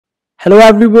Hello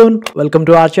everyone, welcome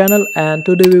to our channel, and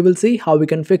today we will see how we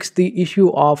can fix the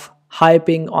issue of high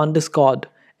ping on Discord.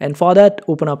 And for that,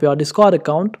 open up your Discord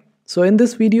account. So in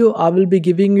this video I will be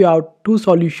giving you out two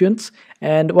solutions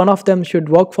and one of them should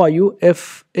work for you.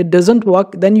 If it doesn't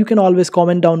work, then you can always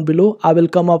comment down below. I will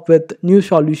come up with new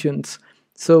solutions.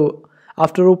 So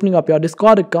after opening up your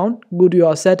Discord account, go to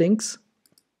your settings,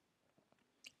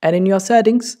 and in your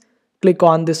settings click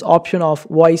on this option of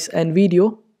voice and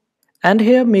video. And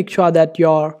here make sure that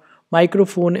your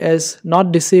microphone is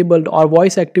not disabled or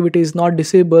voice activity is not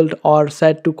disabled or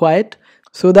set to quiet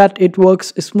so that it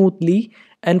works smoothly.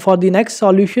 And for the next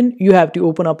solution, you have to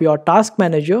open up your task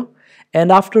manager,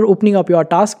 and after opening up your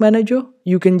task manager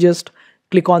you can just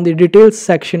click on the details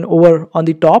section over on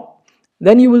the top.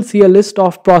 Then you will see a list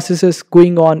of processes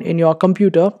going on in your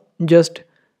computer. Just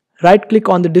right click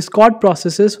on the Discord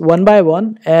processes one by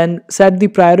one and set the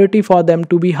priority for them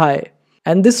to be high.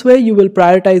 And this way you will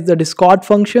prioritize the Discord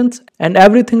functions and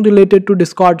everything related to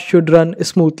Discord should run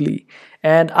smoothly.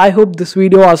 And I hope this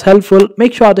video was helpful.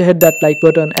 Make sure to hit that like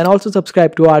button and also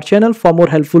subscribe to our channel for more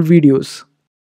helpful videos.